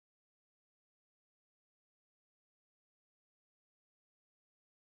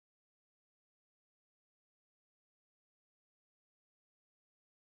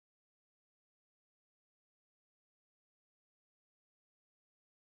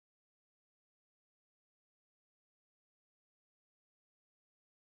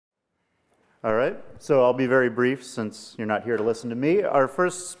All right, so I'll be very brief since you're not here to listen to me. Our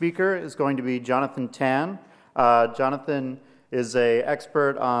first speaker is going to be Jonathan Tan. Jonathan is an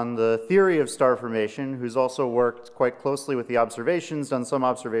expert on the theory of star formation, who's also worked quite closely with the observations, done some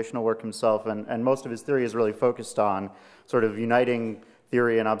observational work himself, and most of his theory is really focused on sort of uniting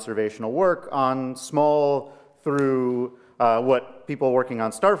theory and observational work on small through what people working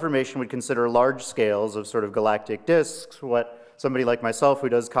on star formation would consider large scales of sort of galactic disks, what somebody like myself who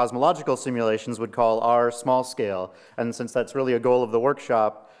does cosmological simulations would call R small scale. And since that's really a goal of the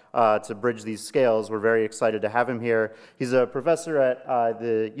workshop, to bridge these scales, we're very excited to have him here. He's a professor at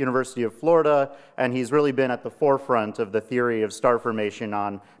the University of Florida, and he's really been at the forefront of the theory of star formation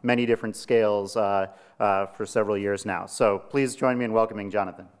on many different scales for several years now. So please join me in welcoming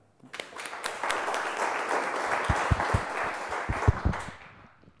Jonathan.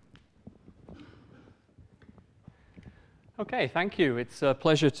 Okay, thank you. It's a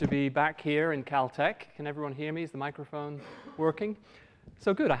pleasure to be back here in Caltech. Can everyone hear me? Is the microphone working?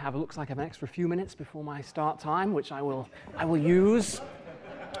 So good. Looks like I have an extra few minutes before my start time, which I will use.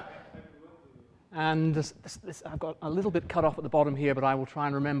 And I've got a little bit cut off at the bottom here, but I will try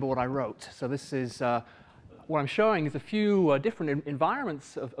and remember what I wrote. So this is what I'm showing is a few different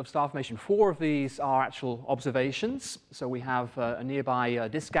environments of star formation. 4 of these are actual observations. So we have a nearby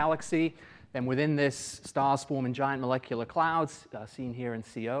disk galaxy. Then within this, stars form in giant molecular clouds, seen here in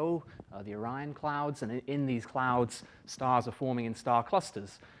CO, the Orion clouds. And in these clouds, stars are forming in star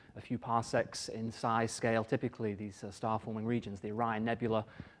clusters, a few parsecs in size scale, typically these star-forming regions. The Orion Nebula,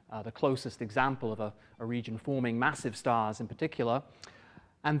 the closest example of a region forming massive stars in particular.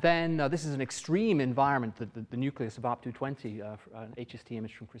 And then this is an extreme environment, the nucleus of ARP 220, an HST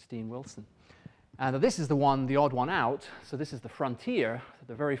image from Christine Wilson. And this is the odd one out. So this is the frontier,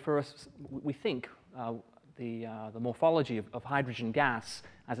 the very first, we think, the morphology of hydrogen gas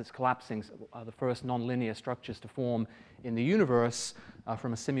as it's collapsing, the first nonlinear structures to form in the universe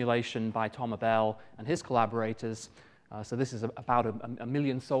from a simulation by Tom Abell and his collaborators. So this is about a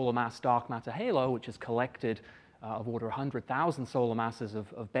million solar mass dark matter halo, which is collected of order 100,000 solar masses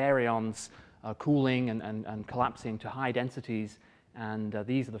of baryons cooling and collapsing to high densities. And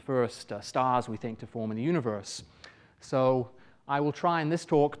these are the first stars, we think, to form in the universe. So I will try in this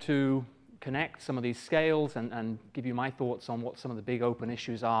talk to connect some of these scales and give you my thoughts on what some of the big open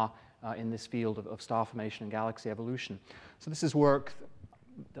issues are in this field of star formation and galaxy evolution. So this is work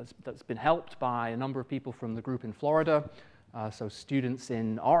that's been helped by a number of people from the group in Florida. So students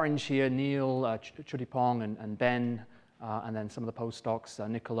in orange here, Neil, Chudipong, and Ben, and then some of the postdocs,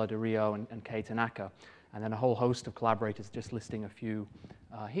 Nicola De Rio and Kei Tanaka. And then a whole host of collaborators, just listing a few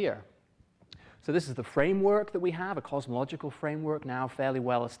here. So this is the framework that we have, a cosmological framework now fairly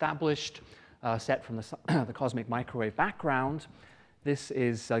well established, set from the cosmic microwave background. This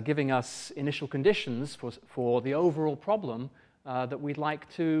is giving us initial conditions for the overall problem that we'd like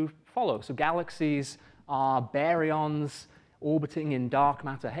to follow. So galaxies are baryons orbiting in dark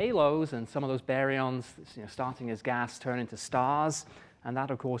matter halos, and some of those baryons, starting as gas, turn into stars. And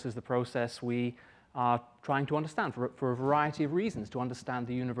that, of course, is the process we are trying to understand for a variety of reasons, to understand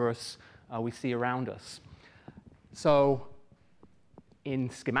the universe we see around us. So in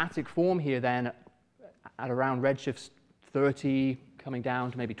schematic form here then, at around redshift 30, coming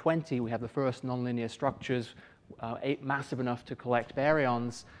down to maybe 20, we have the first nonlinear structures, massive enough to collect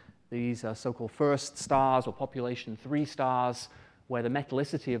baryons, these so-called first stars or population 3 stars, where the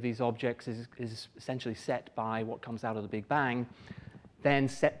metallicity of these objects is essentially set by what comes out of the Big Bang, then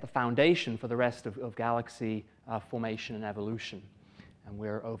set the foundation for the rest of galaxy formation and evolution. And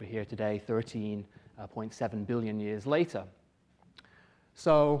we're over here today, 13.7 billion years later.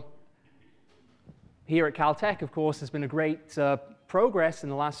 So here at Caltech, of course, there's been a great progress in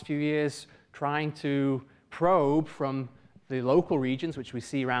the last few years trying to probe from the local regions, which we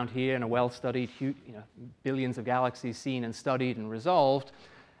see around here in a well-studied, billions of galaxies seen and studied and resolved,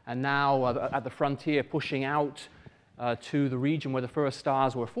 and now at the frontier pushing out to the region where the first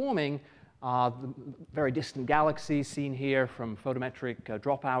stars were forming, the very distant galaxies seen here from photometric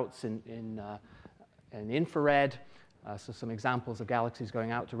dropouts in the infrared. So some examples of galaxies going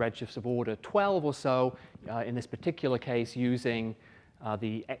out to redshifts of order 12 or so, in this particular case using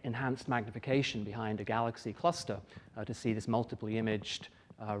the enhanced magnification behind a galaxy cluster to see this multiply imaged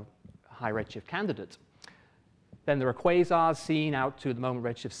high redshift candidate. Then there are quasars seen out to the moment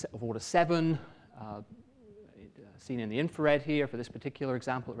redshifts of order 7, seen in the infrared here for this particular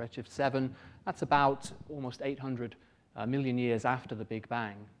example at redshift 7. That's about almost 800 million years after the Big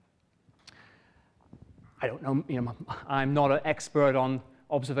Bang. I don't know, I'm not an expert on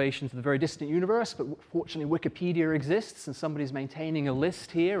observations of the very distant universe, but fortunately Wikipedia exists, and somebody's maintaining a list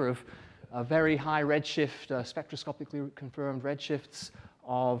here of very high redshift, spectroscopically confirmed redshifts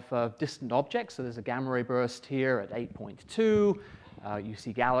of distant objects. So there's a gamma ray burst here at 8.2. You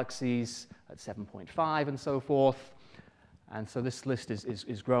see galaxies at 7.5 and so forth. And so this list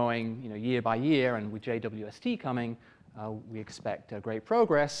is growing, year by year, and with JWST coming, we expect great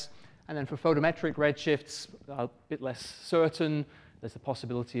progress. And then for photometric redshifts, a bit less certain. There's the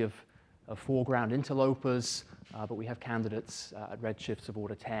possibility of foreground interlopers, but we have candidates at redshifts of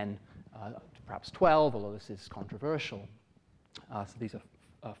order 10, perhaps 12, although this is controversial. So these are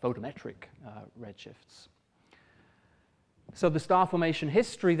photometric redshifts. So the star formation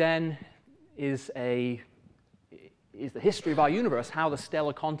history then is the history of our universe, how the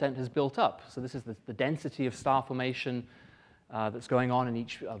stellar content has built up. So this is the density of star formation that's going on in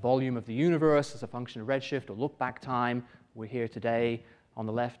each volume of the universe as a function of redshift or look-back time. We're here today on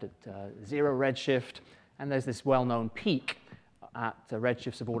the left at 0 redshift, and there's this well-known peak at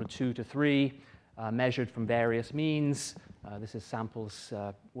redshifts of order 2 to 3, measured from various means. This is samples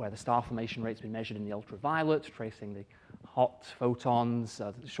where the star formation rate's been measured in the ultraviolet, tracing the hot photons,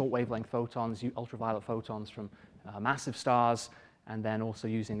 the short wavelength photons, ultraviolet photons from massive stars, and then also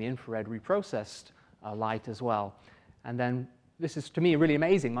using the infrared reprocessed light as well. And then this is, to me, really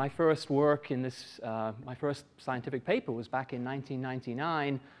amazing. My first work in this, my first scientific paper was back in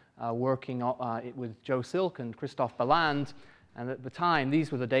 1999, working with Joe Silk and Christophe Balland. And at the time,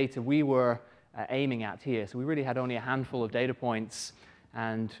 these were the data we were aiming at here. So we really had only a handful of data points,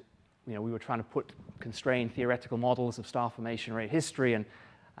 and we were trying to constrain theoretical models of star formation rate history. And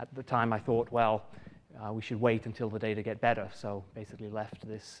at the time, I thought, well, we should wait until the data get better. So basically left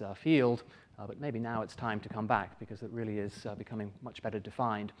this field. But maybe now it's time to come back, because it really is becoming much better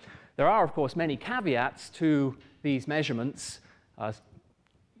defined. There are, of course, many caveats to these measurements.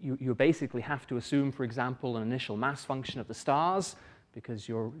 You basically have to assume, for example, an initial mass function of the stars, because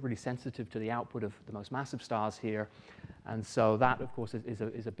you're really sensitive to the output of the most massive stars here. And so that, of course,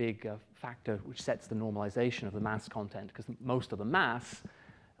 is a big factor which sets the normalization of the mass content, because most of the mass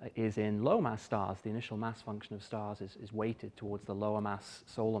is in low mass stars. The initial mass function of stars is weighted towards the lower mass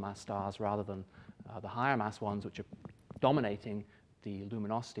solar mass stars rather than the higher mass ones, which are dominating the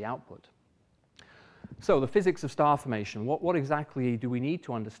luminosity output. So the physics of star formation, what exactly do we need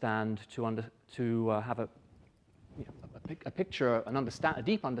to understand to have a picture, a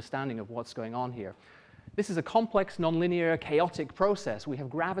deep understanding of what's going on here? This is a complex, nonlinear, chaotic process. We have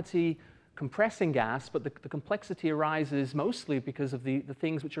gravity compressing gas, but the complexity arises mostly because of the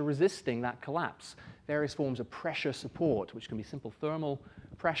things which are resisting that collapse. Various forms of pressure support, which can be simple thermal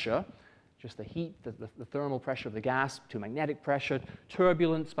pressure, just the heat, the thermal pressure of the gas, to magnetic pressure,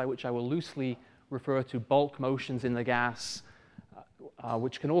 turbulence, by which I will loosely refer to bulk motions in the gas,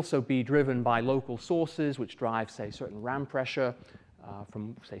 which can also be driven by local sources, which drive, say, certain ram pressure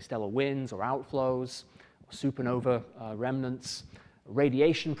from, say, stellar winds or outflows, or supernova remnants,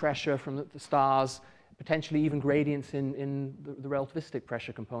 radiation pressure from the stars, potentially even gradients in the relativistic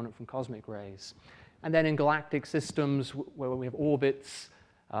pressure component from cosmic rays. And then in galactic systems where we have orbits,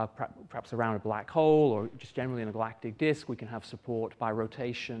 perhaps around a black hole or just generally in a galactic disk, we can have support by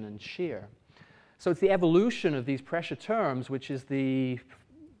rotation and shear. So it's the evolution of these pressure terms which is the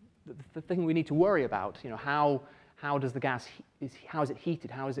thing we need to worry about. How does the gas, how is it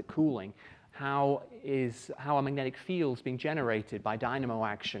heated, how is it cooling? How are magnetic fields being generated by dynamo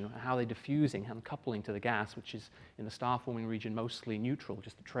action? How are they diffusing and coupling to the gas, which is in the star-forming region mostly neutral,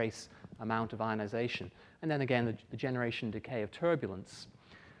 just a trace amount of ionization? And then again, the generation and decay of turbulence.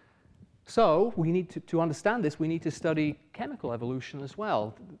 So we need to understand this, we need to study chemical evolution as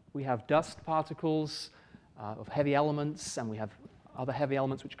well. We have dust particles of heavy elements, and we have other heavy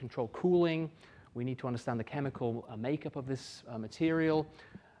elements which control cooling. We need to understand the chemical makeup of this material.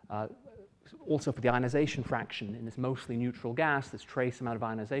 Also for the ionization fraction in this mostly neutral gas, this trace amount of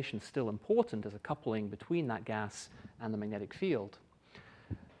ionization is still important as a coupling between that gas and the magnetic field.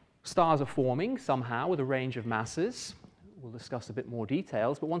 Stars are forming somehow with a range of masses. We'll discuss a bit more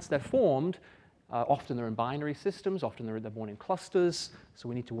details, but once they're formed, often they're in binary systems, often they're born in clusters, so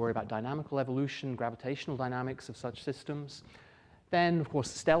we need to worry about dynamical evolution, gravitational dynamics of such systems. Then, of course,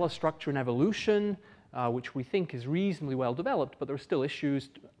 stellar structure and evolution, which we think is reasonably well developed, but there are still issues,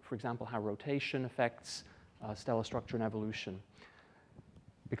 for example, how rotation affects stellar structure and evolution.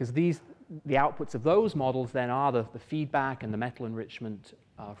 Because the outputs of those models then are the feedback and the metal enrichment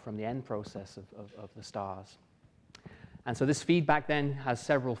from the end process of the stars. And so this feedback then has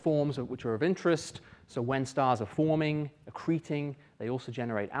several forms which are of interest. So when stars are forming, accreting, they also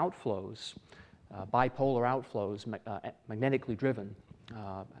generate outflows, bipolar outflows, magnetically driven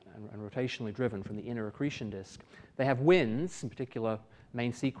and rotationally driven from the inner accretion disk. They have winds, in particular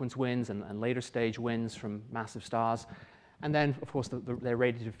main sequence winds and later stage winds from massive stars. And then, of course, their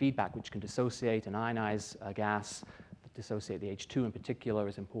radiative feedback, which can dissociate and ionize gas. Dissociate the H2 in particular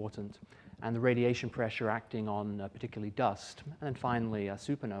is important. And the radiation pressure acting on particularly dust. And then finally,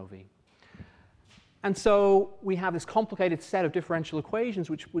 supernovae. And so we have this complicated set of differential equations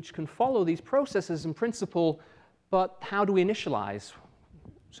which can follow these processes in principle, but how do we initialize?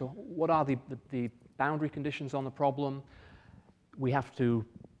 So what are the boundary conditions on the problem? We have to,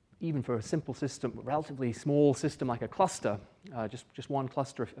 even for a simple system, a relatively small system like a cluster, just one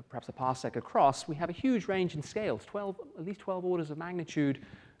cluster, perhaps a parsec across, we have a huge range in scales, at least 12 orders of magnitude,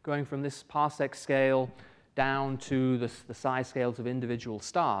 going from this parsec scale down to the size scales of individual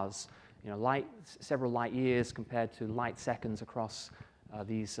stars. Several light years compared to light seconds across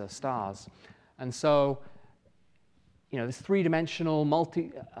these stars. And so, this three-dimensional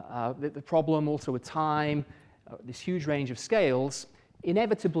the problem also with time, this huge range of scales,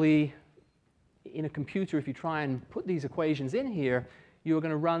 inevitably, in a computer, if you try and put these equations in here, you're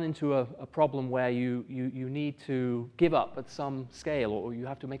going to run into a problem where you need to give up at some scale, or you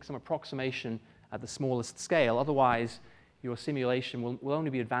have to make some approximation at the smallest scale. Otherwise, your simulation will only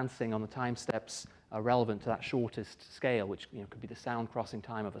be advancing on the time steps relevant to that shortest scale, which could be the sound crossing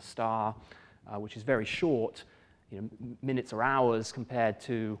time of a star, which is very short, minutes or hours compared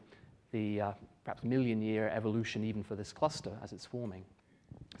to the perhaps million-year evolution even for this cluster as it's forming.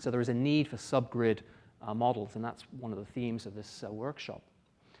 So there is a need for subgrid models, and that's one of the themes of this workshop.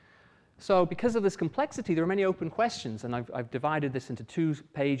 So because of this complexity, there are many open questions, and I've divided this into 2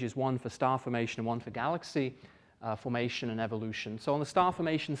 pages, one for star formation and one for galaxy formation and evolution. So on the star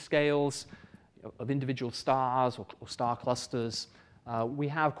formation scales of individual stars or star clusters, we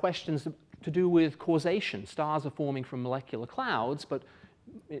have questions to do with causation. Stars are forming from molecular clouds, but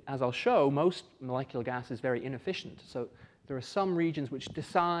as I'll show, most molecular gas is very inefficient. So there are some regions which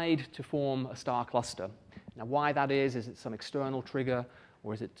decide to form a star cluster. Now, why that is it some external trigger,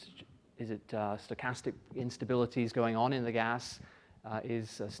 or is it stochastic instabilities going on in the gas,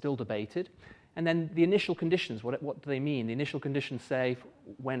 is still debated. And then the initial conditions, what do they mean? The initial conditions say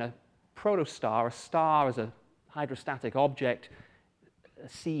when a protostar, a star as a hydrostatic object, a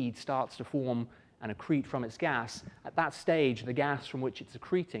seed starts to form and accrete from its gas, at that stage, the gas from which it's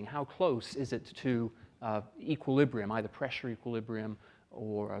accreting, how close is it to equilibrium, either pressure equilibrium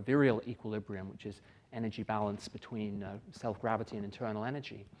or virial equilibrium, which is energy balance between self-gravity and internal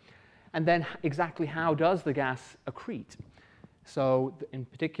energy. And then exactly how does the gas accrete? So in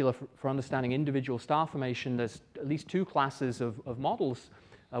particular, for understanding individual star formation, there's at least 2 classes of models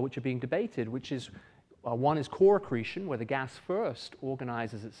which are being debated, which is one is core accretion, where the gas first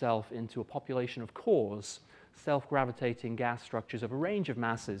organizes itself into a population of cores, self-gravitating gas structures of a range of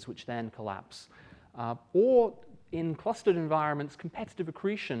masses, which then collapse. Or in clustered environments, competitive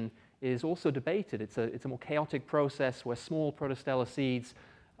accretion is also debated. It's a more chaotic process where small protostellar seeds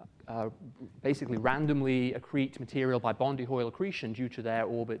basically randomly accrete material by Bondy-Hoyle accretion due to their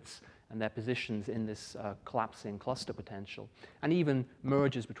orbits and their positions in this collapsing cluster potential. And even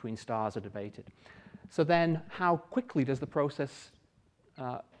mergers between stars are debated. So then how quickly does the process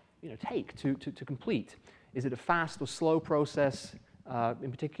take to complete? Is it a fast or slow process,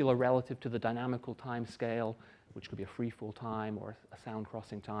 in particular relative to the dynamical time scale, which could be a free-fall time or a sound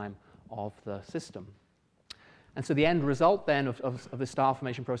crossing time of the system? And so the end result then of the star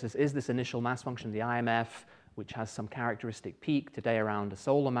formation process is this initial mass function, the IMF, which has some characteristic peak, today around a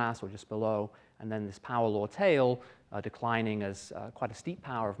solar mass or just below, and then this power law tail declining as quite a steep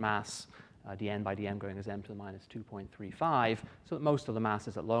power of mass, dn by dm going as m to the minus 2.35, so that most of the mass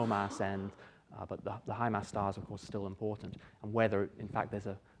is at low mass end, but the high mass stars, of course, are still important, and whether, in fact, there's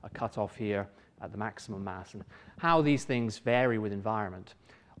a cutoff here at the maximum mass, and how these things vary with environment.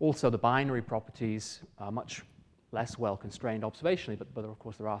 Also, the binary properties are much less well constrained observationally, but of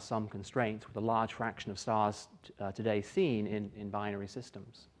course there are some constraints with a large fraction of stars today seen in binary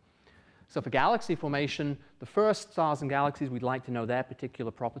systems. So for galaxy formation, the first stars and galaxies, we'd like to know their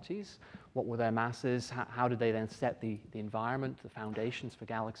particular properties. What were their masses? How did they then set the environment, the foundations for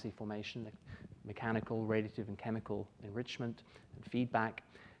galaxy formation, the mechanical, radiative, and chemical enrichment and feedback?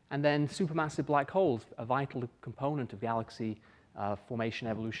 And then supermassive black holes, a vital component of galaxy formation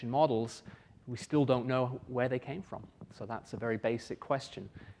evolution models. We still don't know where they came from. So that's a very basic question.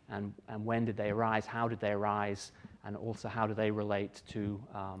 And when did they arise? How did they arise? And also how do they relate to,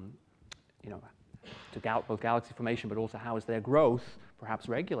 both galaxy formation, but also how is their growth perhaps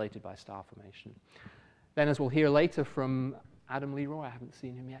regulated by star formation? Then, as we'll hear later from Adam Leroy, I haven't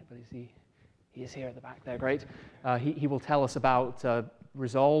seen him yet, but he is here at the back there, great. He will tell us about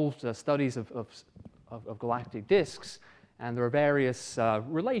resolved studies of galactic disks And there are various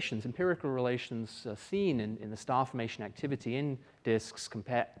relations, empirical relations seen in the star formation activity in disks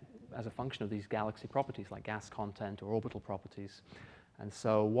as a function of these galaxy properties like gas content or orbital properties. And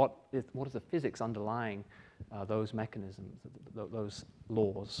so what is the physics underlying those mechanisms, those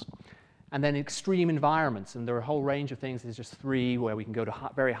laws? And then extreme environments, and there are a whole range of things. There's just three where we can go to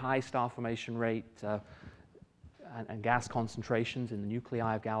very high star formation rate and gas concentrations in the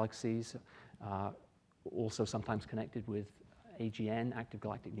nuclei of galaxies, also sometimes connected with AGN, active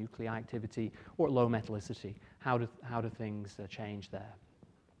galactic nuclei activity, or low metallicity. How do things change there?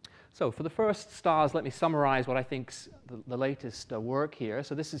 So for the first stars, let me summarize what I think's the latest work here.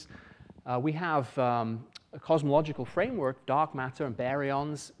 So this is, we have a cosmological framework, dark matter and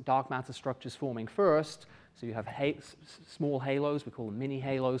baryons, dark matter structures forming first. So you have small halos, we call them mini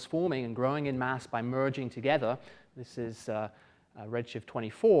halos, forming and growing in mass by merging together. This is redshift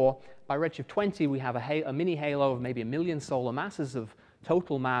 24. By redshift 20, we have a mini halo of maybe 1 million solar masses of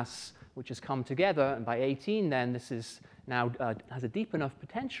total mass, which has come together. And by 18, then, this is now has a deep enough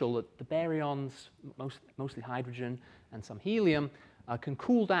potential that the baryons, mostly hydrogen and some helium, can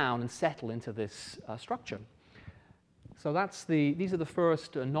cool down and settle into this structure. So these are the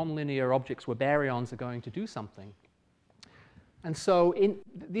first nonlinear objects where baryons are going to do something. And so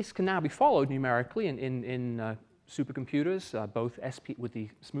this can now be followed numerically in supercomputers, both with the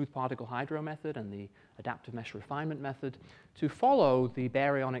smooth particle hydro method and the adaptive mesh refinement method, to follow the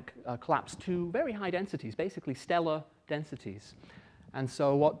baryonic collapse to very high densities, basically stellar densities. And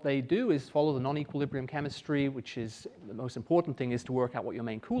so what they do is follow the non-equilibrium chemistry, which is the most important thing is to work out what your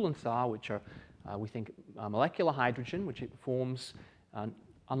main coolants are, which are, we think, molecular hydrogen, which it forms,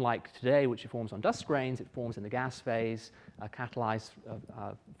 unlike today, which it forms on dust grains, it forms in the gas phase, catalyzed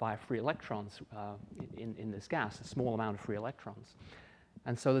via free electrons in this gas, a small amount of free electrons.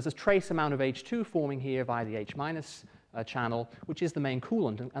 And so there's a trace amount of H2 forming here via the H- channel, which is the main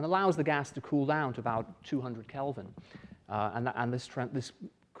coolant, and allows the gas to cool down to about 200 Kelvin. And this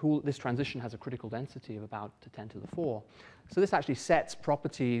transition has a critical density of about 10 to the 4. So this actually sets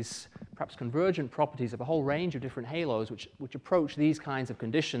properties, perhaps convergent properties, of a whole range of different halos which approach these kinds of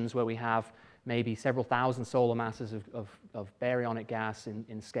conditions where we have maybe several thousand solar masses of baryonic gas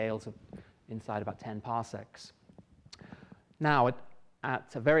in scales of inside about 10 parsecs. Now,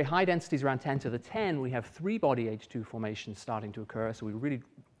 at very high densities, around 10 to the 10, we have three-body H2 formations starting to occur, so we really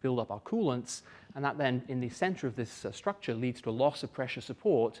build up our coolants, and that then, in the center of this structure, leads to a loss of pressure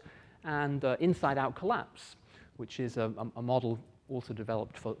support and inside-out collapse, which is a model also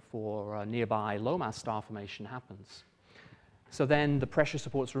developed for nearby low-mass star formation happens. So then the pressure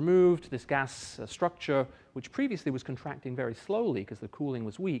support's removed, this gas structure, which previously was contracting very slowly because the cooling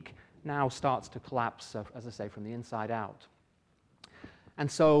was weak, now starts to collapse, as I say, from the inside out. And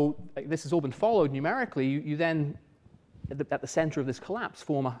so this has all been followed numerically. You then, at the center of this collapse,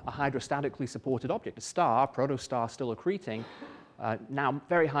 form a hydrostatically supported object, a star, protostar still accreting. Now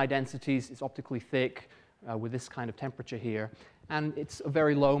very high densities, it's optically thick with this kind of temperature here, and it's a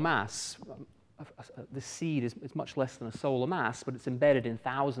very low mass. This seed is much less than a solar mass, but it's embedded in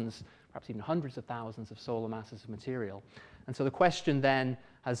thousands, perhaps even hundreds of thousands of solar masses of material. And so the question then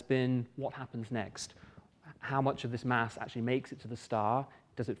has been, what happens next? How much of this mass actually makes it to the star?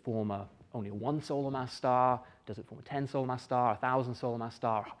 Does it form only a 1 solar mass star? Does it form a 10 solar mass star, 1,000 solar mass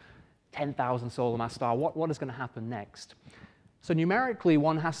star, 10,000 solar mass star? What is going to happen next? So numerically,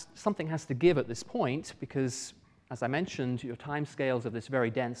 something has to give at this point because, as I mentioned, your timescales of this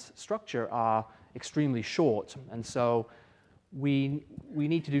very dense structure are extremely short. And so we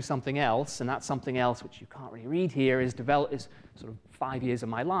need to do something else, and that something else, which you can't really read here, is sort of 5 years of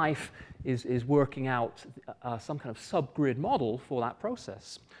my life, is working out some kind of subgrid model for that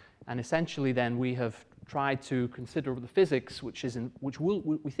process. And essentially then we have tried to consider the physics which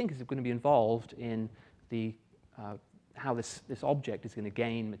we think is going to be involved in how this object is going to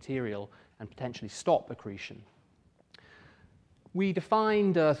gain material and potentially stop accretion. We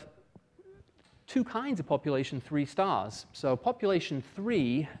defined two kinds of population 3 stars. So population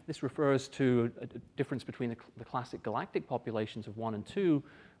 3, this refers to a difference between the classic galactic populations of 1 and 2,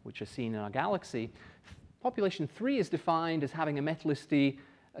 which are seen in our galaxy. Population 3 is defined as having a metallicity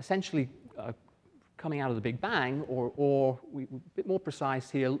essentially coming out of the Big Bang, or a bit more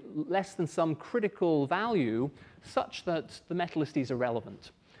precise here, less than some critical value such that the metallicity is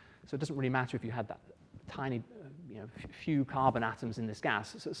irrelevant. So it doesn't really matter if you had that tiny few carbon atoms in this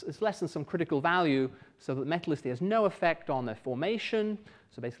gas. So it's less than some critical value so that metallicity has no effect on their formation,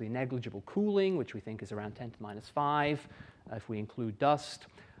 so basically negligible cooling, which we think is around 10 to the minus 5 if we include dust,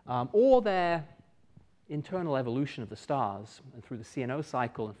 or their internal evolution of the stars. And through the CNO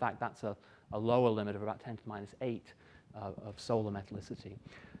cycle, in fact, that's a lower limit of about 10 to the minus 8 of solar metallicity.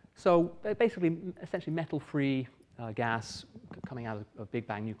 So basically, essentially metal-free gas coming out of Big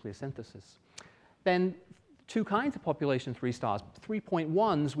Bang nucleosynthesis. Then two kinds of population 3 stars.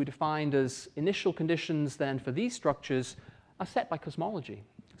 3.1s we defined as initial conditions then for these structures are set by cosmology.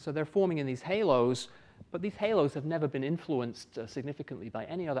 So they're forming in these halos, but these halos have never been influenced significantly by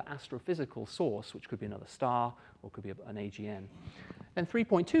any other astrophysical source, which could be another star or could be an AGN. Then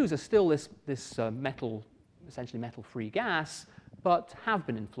 3.2s are still this essentially metal-free gas, but have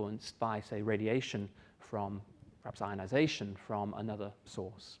been influenced by, say, radiation from, perhaps ionization from another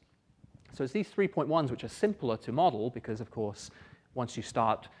source. So it's these 3.1s which are simpler to model because, of course, once you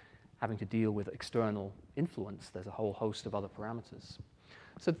start having to deal with external influence, there's a whole host of other parameters.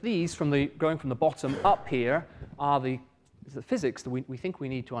 So these, going from the bottom up here, are the physics that we think we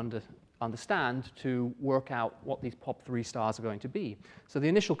need to understand to work out what these POP3 stars are going to be. So the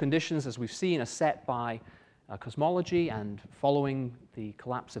initial conditions, as we've seen, are set by cosmology, and following the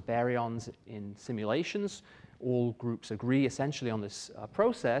collapse of baryons in simulations, all groups agree essentially on this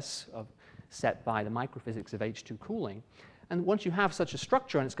process set by the microphysics of H2 cooling. And once you have such a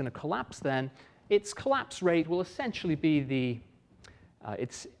structure and it's going to collapse, then its collapse rate will essentially be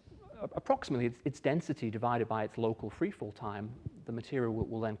approximately its density divided by its local freefall time. The material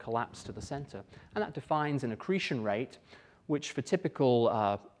will then collapse to the center. And that defines an accretion rate, which for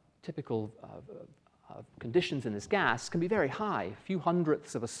typical conditions in this gas can be very high, a few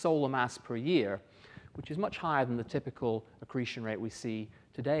hundredths of a solar mass per year, which is much higher than the typical accretion rate we see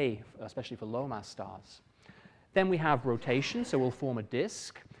today, especially for low mass stars. Then we have rotation, so we'll form a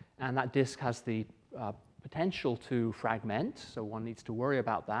disk, and that disk has the potential to fragment, so one needs to worry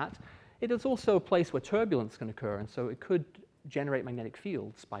about that. It is also a place where turbulence can occur, and so it could generate magnetic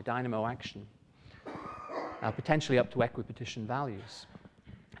fields by dynamo action, potentially up to equipartition values.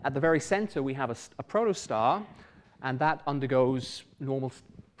 At the very center, we have a protostar, and that undergoes normal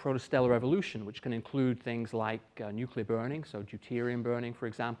protostellar evolution, which can include things like nuclear burning, so deuterium burning, for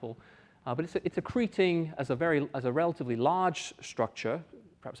example. But it's accreting as a relatively large structure,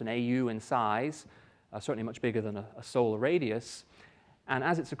 perhaps an AU in size, certainly much bigger than a solar radius. And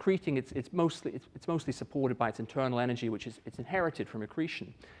as it's accreting, it's mostly supported by its internal energy, which it's inherited from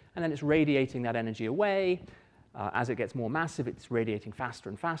accretion. And then it's radiating that energy away. As it gets more massive, it's radiating faster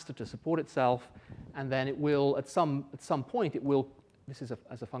and faster to support itself. And then it will, at some point, it will, this is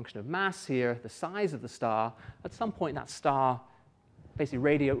as a function of mass here, the size of the star, at some point that star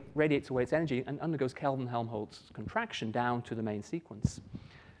basically radiates away its energy and undergoes Kelvin-Helmholtz contraction down to the main sequence.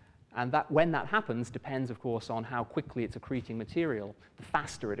 And when that happens depends, of course, on how quickly it's accreting material. The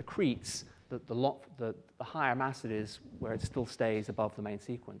faster it accretes, the higher mass it is where it still stays above the main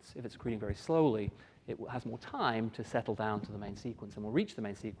sequence. If it's accreting very slowly, it has more time to settle down to the main sequence and will reach the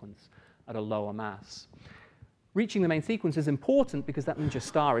main sequence at a lower mass. Reaching the main sequence is important because that means your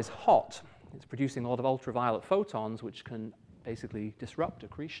star is hot. It's producing a lot of ultraviolet photons, which can basically disrupt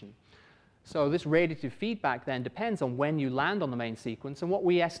accretion. So this radiative feedback then depends on when you land on the main sequence. And what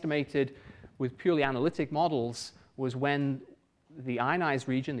we estimated with purely analytic models was when the ionized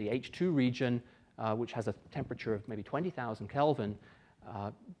region, the H2 region, which has a temperature of maybe 20,000 Kelvin,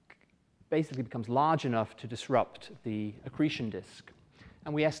 basically becomes large enough to disrupt the accretion disk.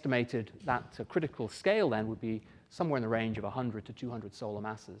 And we estimated that a critical scale then would be somewhere in the range of 100 to 200 solar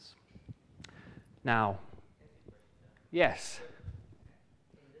masses. Now, yes?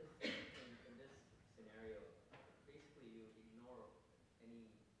 In this scenario, basically you ignore any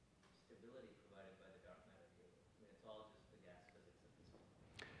stability provided by the dark matter field. I mean, it's all just the gas physics at this point.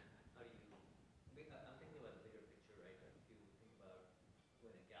 How do you, I'm thinking about the bigger picture, right? If you think about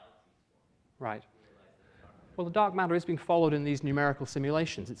when a galaxy is forming. Right. Well, the dark matter is being followed in these numerical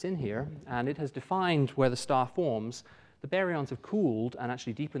simulations. It's in here, and it has defined where the star forms. The baryons have cooled and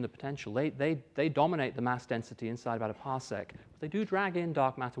actually deepened the potential. They dominate the mass density inside about a parsec. But they do drag in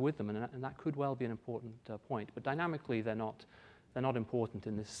dark matter with them, and that could well be an important point. But dynamically, they're not important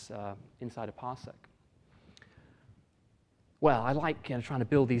in this inside a parsec. Well, I like trying to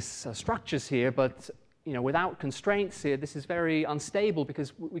build these structures here, but without constraints here, this is very unstable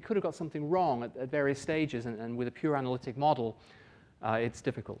because we could have got something wrong at various stages, and with a pure analytic model, it's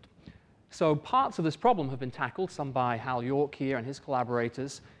difficult. So parts of this problem have been tackled, some by Hal York here and his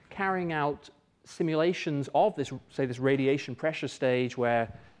collaborators, carrying out simulations of this, say, this radiation pressure stage where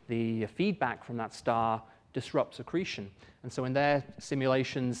the feedback from that star disrupts accretion. And so in their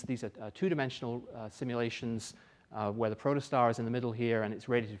simulations, these are two-dimensional simulations where the protostar is in the middle here and its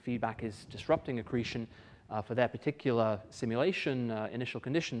radiative feedback is disrupting accretion. For their particular simulation initial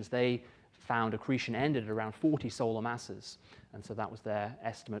conditions, they found accretion ended at around 40 solar masses. And so that was their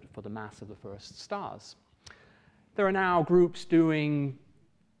estimate for the mass of the first stars. There are now groups doing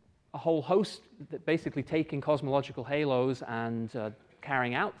a whole host, that basically taking cosmological halos and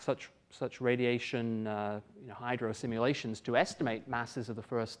carrying out such radiation hydro simulations to estimate masses of the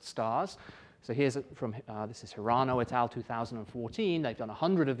first stars. So here's from, this is Hirano et al. 2014. They've done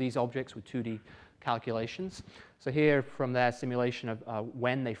 100 of these objects with 2D calculations. So here from their simulation of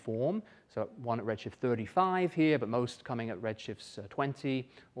when they form, so one at redshift 35 here, but most coming at redshifts 20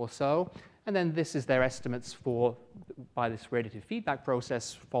 or so. And then this is their estimates for, by this radiative feedback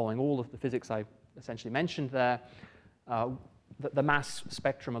process, following all of the physics I essentially mentioned there, the mass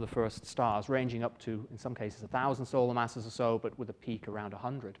spectrum of the first stars, ranging up to, in some cases, 1,000 solar masses or so, but with a peak around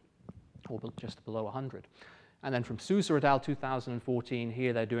 100, or just below 100. And then from Sousa et al. 2014,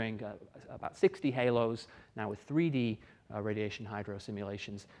 here they're doing about 60 halos, now with 3D radiation hydro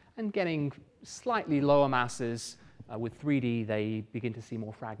simulations, and getting slightly lower masses. With 3D, they begin to see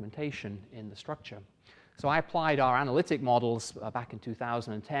more fragmentation in the structure. So I applied our analytic models back in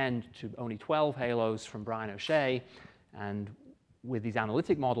 2010 to only 12 halos from Brian O'Shea, and with these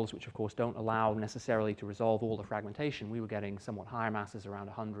analytic models, which of course don't allow necessarily to resolve all the fragmentation, we were getting somewhat higher masses, around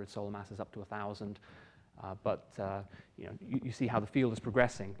 100, solar masses up to 1,000. You see how the field is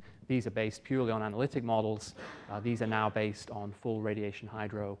progressing. These are based purely on analytic models. These are now based on full radiation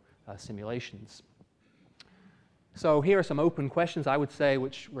hydro simulations. So here are some open questions, I would say,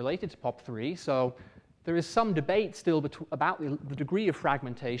 which related to POP3. So there is some debate still about the degree of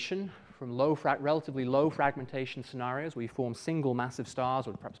fragmentation from relatively low fragmentation scenarios where you form single massive stars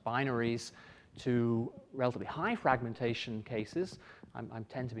or perhaps binaries to relatively high fragmentation cases. I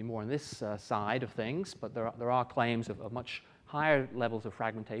tend to be more on this side of things, but there are claims of much higher levels of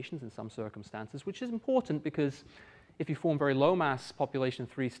fragmentations in some circumstances, which is important because if you form very low mass population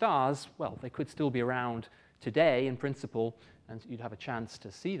 3 stars, well, they could still be around today in principle, and you'd have a chance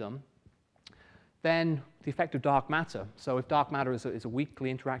to see them. Then the effect of dark matter. So if dark matter is a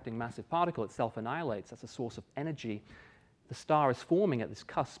weakly interacting massive particle, it self-annihilates. That's a source of energy. The star is forming at this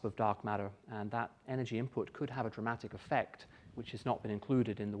cusp of dark matter, and that energy input could have a dramatic effect, which has not been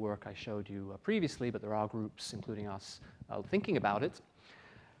included in the work I showed you previously, but there are groups, including us, thinking about it.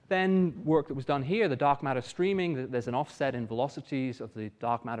 Then work that was done here, the dark matter streaming, there's an offset in velocities of the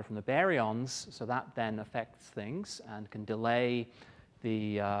dark matter from the baryons, so that then affects things and can delay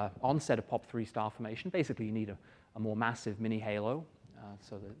the onset of POP3 star formation. Basically, you need a more massive mini halo,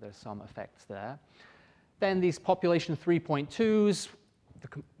 so there's some effects there. Then these population 3.2s,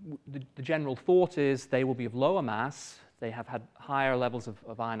 the general thought is they will be of lower mass. They have had higher levels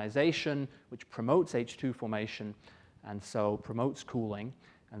of ionization, which promotes H2 formation, and so promotes cooling.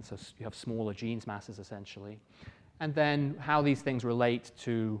 And so you have smaller Jeans masses, essentially. And then how these things relate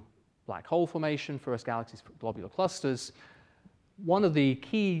to black hole formation, first galaxies, globular clusters. One of the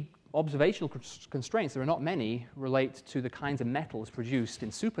key observational constraints, there are not many, relate to the kinds of metals produced in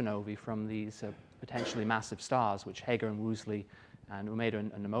supernovae from these potentially massive stars, which Hager and Woosley and Umeda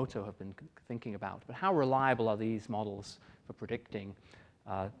and Nomoto have been thinking about. But how reliable are these models for predicting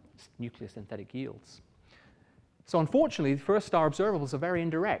nucleosynthetic yields? So unfortunately, the first star observables are very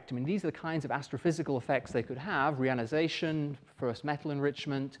indirect. I mean, these are the kinds of astrophysical effects they could have: reionization, first metal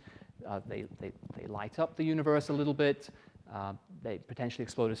enrichment. They light up the universe a little bit. They potentially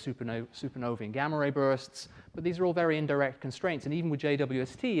explode as supernovae and gamma ray bursts. But these are all very indirect constraints. And even with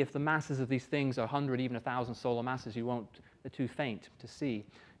JWST, if the masses of these things are 100, even 1,000 solar masses, they're too faint to see.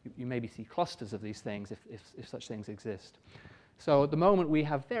 You maybe see clusters of these things if such things exist. So at the moment, we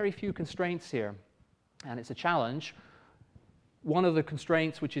have very few constraints here. And it's a challenge. One of the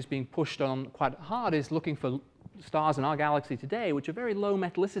constraints which is being pushed on quite hard is looking for stars in our galaxy today which are very low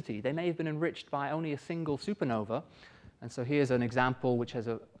metallicity. They may have been enriched by only a single supernova. And so here's an example which has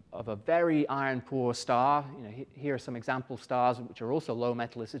of a very iron-poor star. Here are some example stars which are also low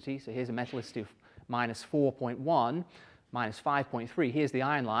metallicity. So here's a metallicity of minus 4.1, minus 5.3. Here's the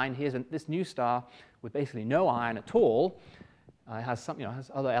iron line. Here's this new star with basically no iron at all. It has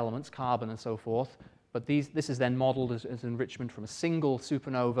has other elements, carbon and so forth. But this is then modeled as enrichment from a single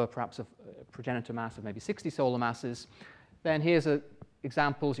supernova, perhaps a progenitor mass of maybe 60 solar masses. Then here's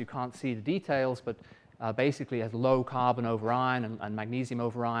examples. You can't see the details, but basically has low carbon over iron and magnesium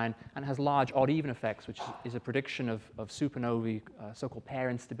over iron, and has large odd-even effects, which is a prediction of supernovae, so-called pair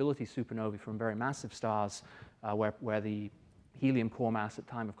instability supernovae from very massive stars, where the helium core mass at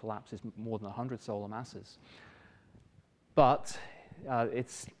time of collapse is more than 100 solar masses. But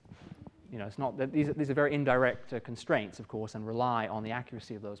it's not that these are very indirect constraints, of course, and rely on the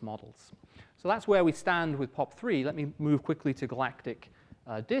accuracy of those models. So that's where we stand with POP3. Let me move quickly to galactic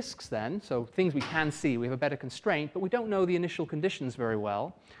disks then. So things we can see. We have a better constraint, but we don't know the initial conditions very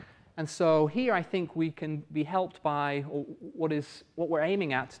well. And so here I think we can be helped by, or what we're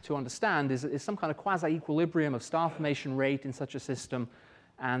aiming at to understand is some kind of quasi-equilibrium of star formation rate in such a system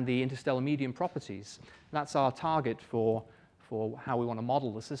and the interstellar medium properties. That's our target for how we want to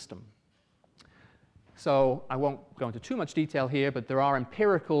model the system. So I won't go into too much detail here, but there are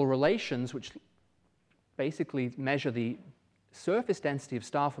empirical relations which basically measure the surface density of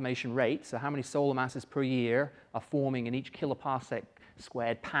star formation rate, so how many solar masses per year are forming in each kiloparsec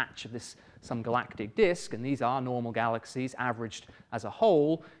squared patch of this some galactic disk, and these are normal galaxies averaged as a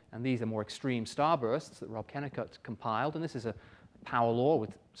whole, and these are more extreme starbursts that Rob Kennicott compiled, and this is a power law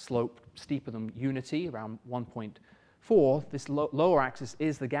with slope steeper than unity, around 1.4. This lower axis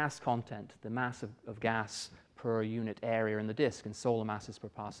is the gas content, the mass of gas per unit area in the disk, and solar masses per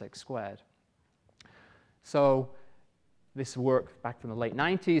parsec squared. So this work back from the late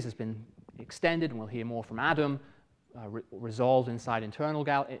 90s has been extended, and we'll hear more from Adam, resolved inside internal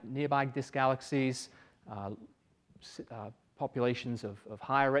nearby disk galaxies, populations of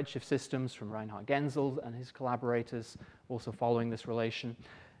higher redshift systems from Reinhard Genzel and his collaborators, also following this relation.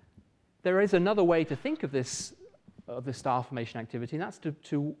 There is another way to think of this star formation activity, and that's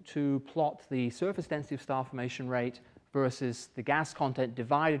to plot the surface density of star formation rate versus the gas content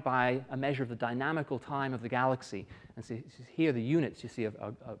divided by a measure of the dynamical time of the galaxy. And so here the units you see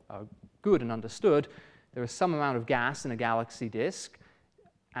are good and understood. There is some amount of gas in a galaxy disk,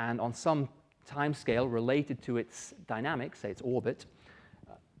 and on some time scale related to its dynamics, say its orbit,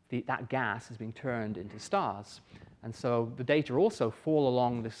 that gas is being turned into stars. And so the data also fall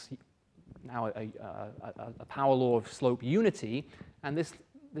along this, now a power law of slope unity, and this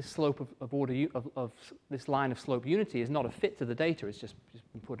slope of this line of slope unity is not a fit to the data, it's just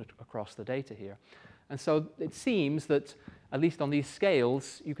been put across the data here. And so it seems that, at least on these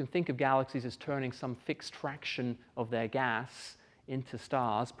scales, you can think of galaxies as turning some fixed fraction of their gas into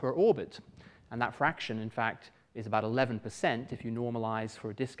stars per orbit. And that fraction, in fact, is about 11% if you normalize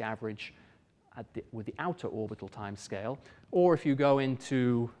for a disk average with the outer orbital time scale. Or if you go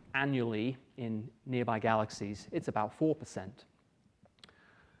into annually in nearby galaxies, it's about 4%.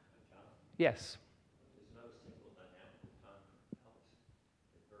 Yes? There's no single dynamical time it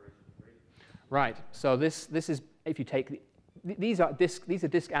varies with the rate. Right. So this is, if you take these are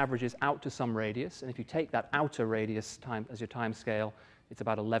disk averages out to some radius, and if you take that outer radius time as your time scale, it's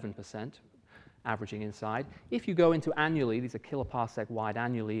about 11% averaging inside. If you go into annually, these are kiloparsec wide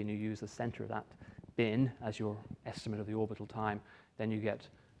annually, and you use the center of that bin as your estimate of the orbital time, then you get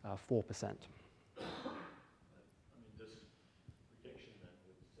 4%. I mean, this prediction then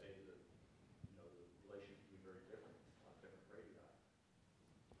would say that, you know, the relation could be very different on different radii.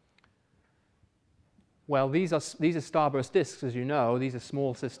 Well, these are starburst disks, as you know. These are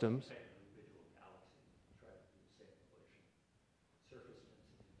small systems. Individual galaxies try to do the same relation. Surface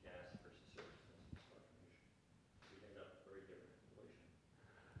density gas versus surface density star formation. We end up with a very different relation.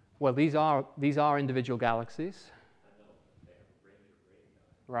 Well, these are individual galaxies. I know they have a range of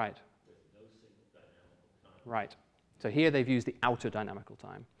radii. Right. With no single dynamical time. Right. So here they've used the outer dynamical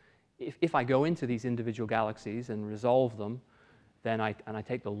time. If I go into these individual galaxies and resolve them, then I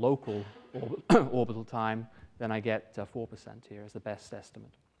take the local orbital time, then I get 4% here as the best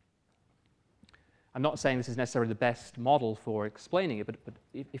estimate. I'm not saying this is necessarily the best model for explaining it, but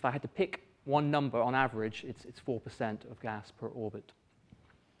if I had to pick one number on average, it's 4% of gas per orbit.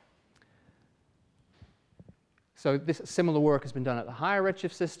 So this similar work has been done at the higher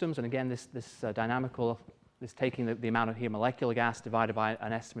redshift systems, and again, this taking the amount of here molecular gas divided by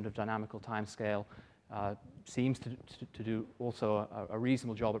an estimate of dynamical time scale seems to do also a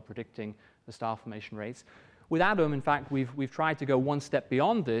reasonable job at predicting the star formation rates. With Adam, in fact, we've tried to go one step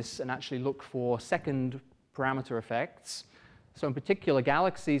beyond this and actually look for second parameter effects. So in particular,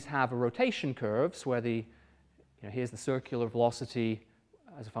 galaxies have a rotation curves where here's the circular velocity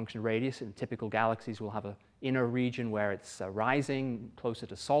as a function of radius. In typical galaxies, we'll have an inner region where it's rising closer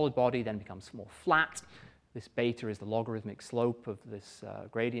to solid body, then becomes more flat. This beta is the logarithmic slope of this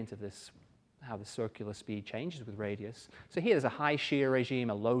gradient of this, how the circular speed changes with radius. So here there's a high shear regime,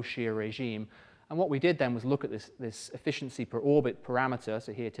 a low shear regime. And what we did then was look at this efficiency per orbit parameter.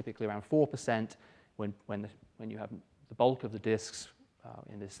 So here typically around 4% when you have the bulk of the disks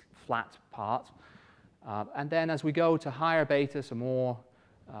in this flat part. And then as we go to higher beta, so more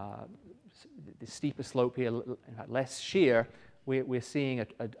the steeper slope here, in fact less shear, we're seeing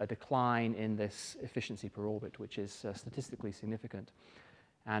a decline in this efficiency per orbit, which is statistically significant.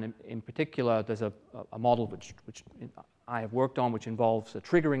 And in particular, there's a model which I have worked on, which involves a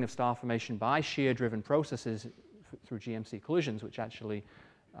triggering of star formation by shear-driven processes through GMC collisions, which actually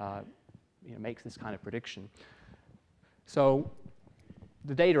makes this kind of prediction. So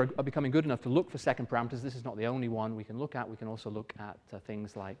the data are becoming good enough to look for second parameters. This is not the only one we can look at. We can also look at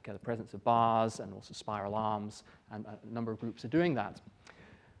things like the presence of bars and also spiral arms, and a number of groups are doing that.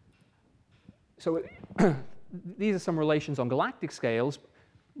 So these are some relations on galactic scales.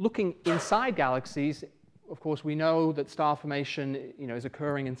 Looking inside galaxies, of course, we know that star formation, is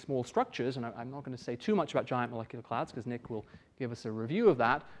occurring in small structures, and I'm not going to say too much about giant molecular clouds because Nick will give us a review of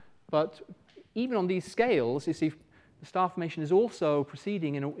that. But even on these scales, you see, the star formation is also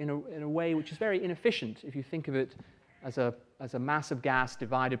proceeding in a way which is very inefficient if you think of it as a mass of gas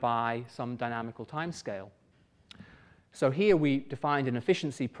divided by some dynamical time scale. So here we defined an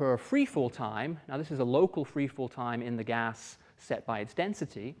efficiency per freefall time. Now this is a local freefall time in the gas set by its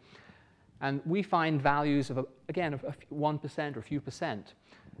density. And we find values of, again, of 1% or a few percent.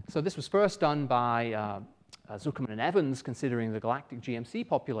 So this was first done by Zuckerman and Evans, considering the galactic GMC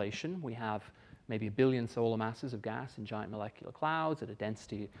population. We have maybe 1 billion solar masses of gas in giant molecular clouds at a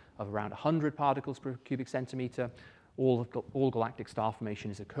density of around 100 particles per cubic centimeter. All galactic star formation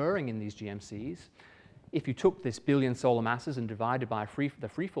is occurring in these GMCs. If you took this 1 billion solar masses and divided by the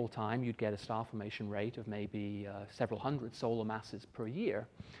freefall time, you'd get a star formation rate of maybe several hundred solar masses per year,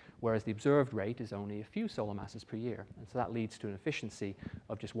 whereas the observed rate is only a few solar masses per year. And so that leads to an efficiency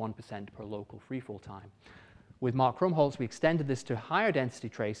of just 1% per local freefall time. With Mark Krumholtz, we extended this to higher density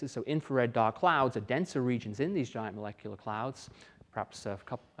traces, so infrared dark clouds are denser regions in these giant molecular clouds, perhaps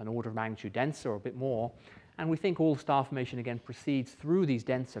an order of magnitude denser or a bit more. And we think all star formation, again, proceeds through these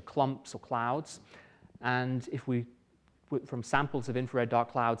denser clumps or clouds. And if we, from samples of infrared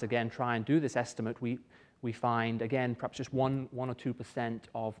dark clouds, again, try and do this estimate, we find, again, perhaps just 1 or 2%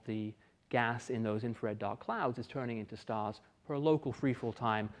 of the gas in those infrared dark clouds is turning into stars per local freefall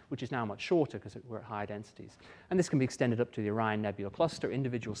time, which is now much shorter because we're at higher densities. And this can be extended up to the Orion Nebula cluster.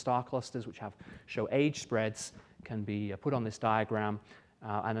 Individual star clusters, which show age spreads, can be put on this diagram.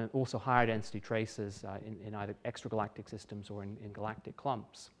 And then also higher density traces in either extragalactic systems or in galactic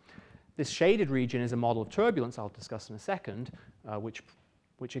clumps. This shaded region is a model of turbulence I'll discuss in a second,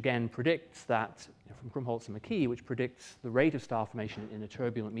 which again predicts that, from Krumholtz and McKee, which predicts the rate of star formation in a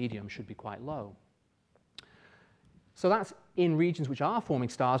turbulent medium should be quite low. So that's in regions which are forming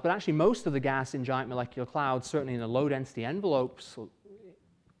stars, but actually most of the gas in giant molecular clouds, certainly in the low density envelopes,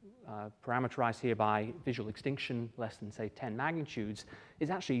 parameterized here by visual extinction less than, say, 10 magnitudes, is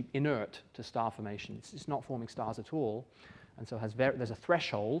actually inert to star formation. It's not forming stars at all, and so there's a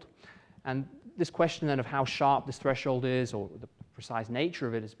threshold. And this question then of how sharp this threshold is, or the precise nature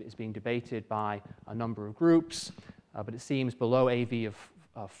of it, is being debated by a number of groups. But it seems below AV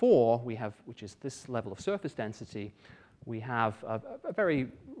of 4, which is this level of surface density, we have a very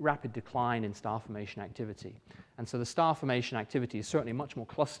rapid decline in star formation activity. And so the star formation activity is certainly much more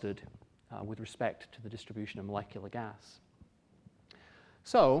clustered with respect to the distribution of molecular gas.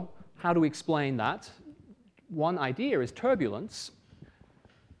 So how do we explain that? One idea is turbulence.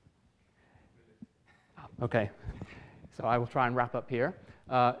 Okay, so I will try and wrap up here.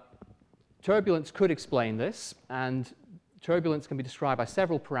 Turbulence could explain this, and turbulence can be described by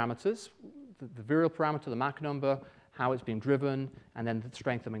several parameters: the virial parameter, the Mach number, how it's being driven, and then the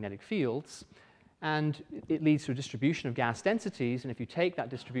strength of magnetic fields. And it leads to a distribution of gas densities, and if you take that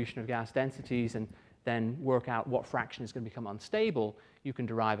distribution of gas densities and then work out what fraction is going to become unstable, you can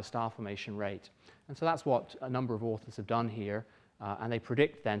derive a star formation rate. And so that's what a number of authors have done here. And they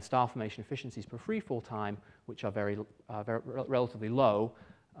predict then star formation efficiencies per freefall time, which are relatively low,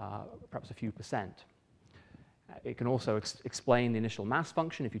 perhaps a few percent. It can also explain the initial mass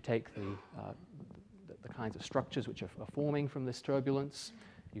function if you take the kinds of structures which are forming from this turbulence.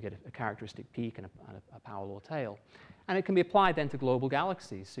 You get a characteristic peak and a power law tail. And it can be applied then to global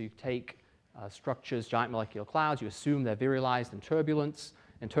galaxies. So you take structures, giant molecular clouds, you assume they're virialized and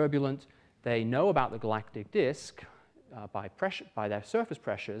turbulent. They know about the galactic disk by their surface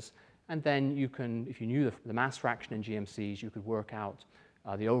pressures, and then you can, if you knew the mass fraction in GMCs, you could work out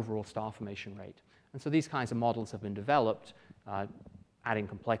the overall star formation rate. And so these kinds of models have been developed, adding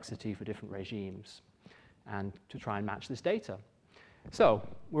complexity for different regimes, and to try and match this data. So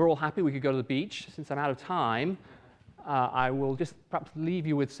we're all happy we could go to the beach. Since I'm out of time, I will just perhaps leave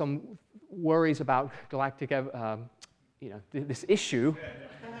you with some worries about galactic, this issue.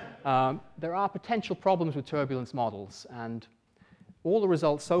 There are potential problems with turbulence models, and all the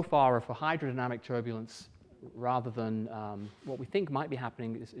results so far are for hydrodynamic turbulence rather than what we think might be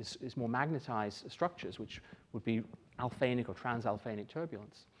happening is more magnetized structures, which would be alphanic or transalphanic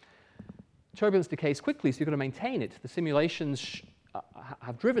turbulence. Turbulence decays quickly, so you've got to maintain it. The simulations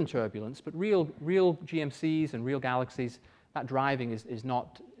have driven turbulence, but real GMCs and real galaxies that driving is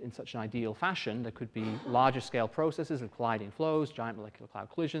not in such an ideal fashion. There could be larger scale processes of colliding flows, giant molecular cloud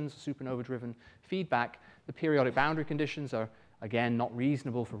collisions, supernova-driven feedback. The periodic boundary conditions are, again, not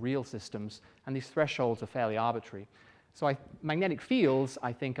reasonable for real systems, and these thresholds are fairly arbitrary. So magnetic fields,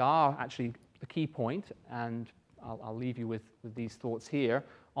 I think, are actually the key point, and I'll leave you with these thoughts here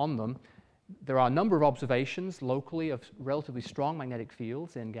on them. There are a number of observations locally of relatively strong magnetic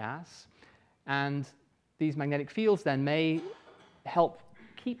fields in gas, and these magnetic fields then may help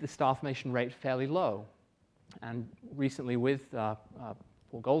keep the star formation rate fairly low. And recently with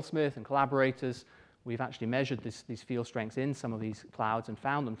Paul Goldsmith and collaborators, we've actually measured these field strengths in some of these clouds and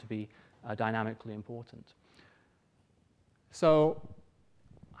found them to be dynamically important. So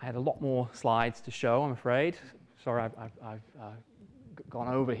I had a lot more slides to show, I'm afraid. Sorry, I've gone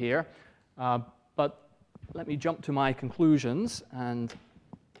over here. But let me jump to my conclusions, and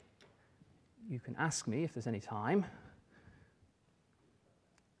you can ask me if there's any time.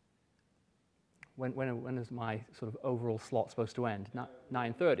 When is my sort of overall slot supposed to end?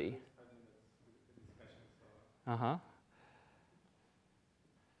 9:30? Uh-huh.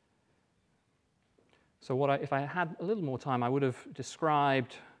 So if I had a little more time, I would have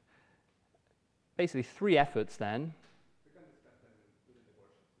described basically 3 efforts then.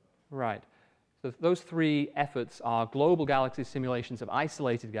 Right. So those 3 efforts are global galaxy simulations of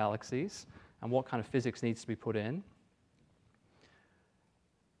isolated galaxies and what kind of physics needs to be put in.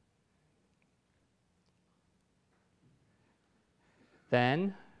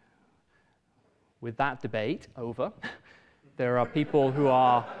 Then, with that debate over, there are people who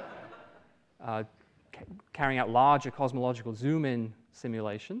are carrying out larger cosmological zoom-in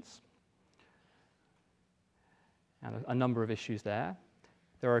simulations, and a number of issues there.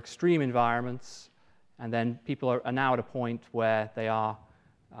 There are extreme environments, and then people are now at a point where they are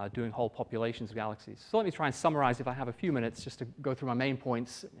doing whole populations of galaxies. So let me try and summarize, if I have a few minutes, just to go through my main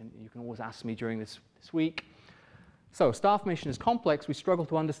points, and you can always ask me during this week. So star formation is complex. We struggle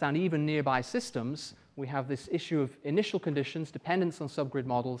to understand even nearby systems. We have this issue of initial conditions, dependence on subgrid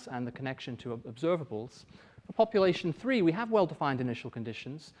models, and the connection to observables. For population 3, we have well-defined initial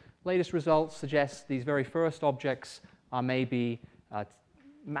conditions. Latest results suggest these very first objects are maybe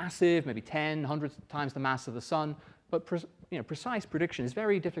massive, maybe 10, 100 times the mass of the sun, but precise prediction is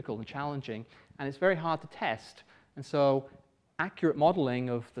very difficult and challenging, and it's very hard to test. And so accurate modeling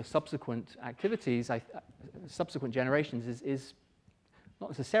of the subsequent activities, subsequent generations, is not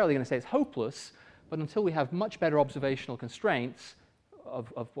necessarily going to say it's hopeless, but until we have much better observational constraints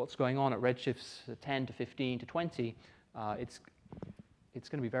of what's going on at redshifts 10 to 15 to 20, it's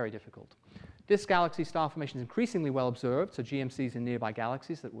going to be very difficult. Disk galaxy star formation is increasingly well observed, so GMCs in nearby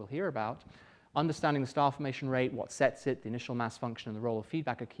galaxies that we'll hear about. Understanding the star formation rate, what sets it, the initial mass function, and the role of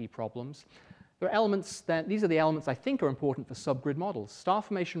feedback are key problems. There are elements these are the elements I think are important for subgrid models. Star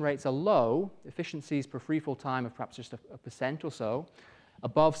formation rates are low, efficiencies per freefall time of perhaps just a % or so,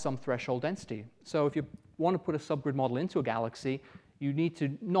 above some threshold density. So if you want to put a subgrid model into a galaxy, you need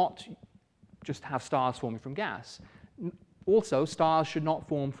to not just have stars forming from gas. Also, stars should not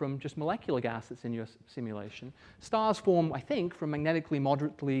form from just molecular gas that's in your simulation. Stars form, I think, from magnetically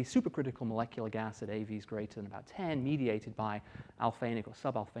moderately supercritical molecular gas at AVs greater than about 10, mediated by alphanic or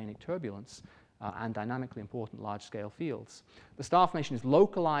subalphanic turbulence, and dynamically important large-scale fields. The star formation is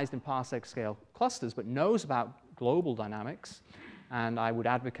localized in parsec-scale clusters, but knows about global dynamics, and I would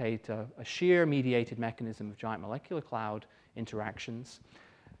advocate a shear-mediated mechanism of giant molecular cloud interactions.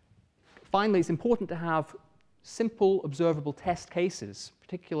 Finally, it's important to have simple observable test cases,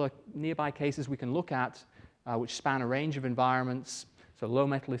 particular nearby cases we can look at which span a range of environments. So low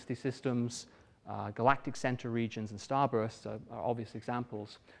metallicity systems, galactic center regions, and starbursts are obvious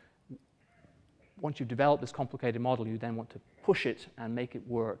examples. Once you've developed this complicated model, you then want to push it and make it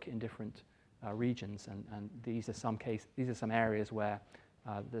work in different regions, and these are some areas where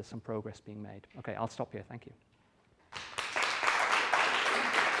there's some progress being made. Okay, I'll stop here. Thank you.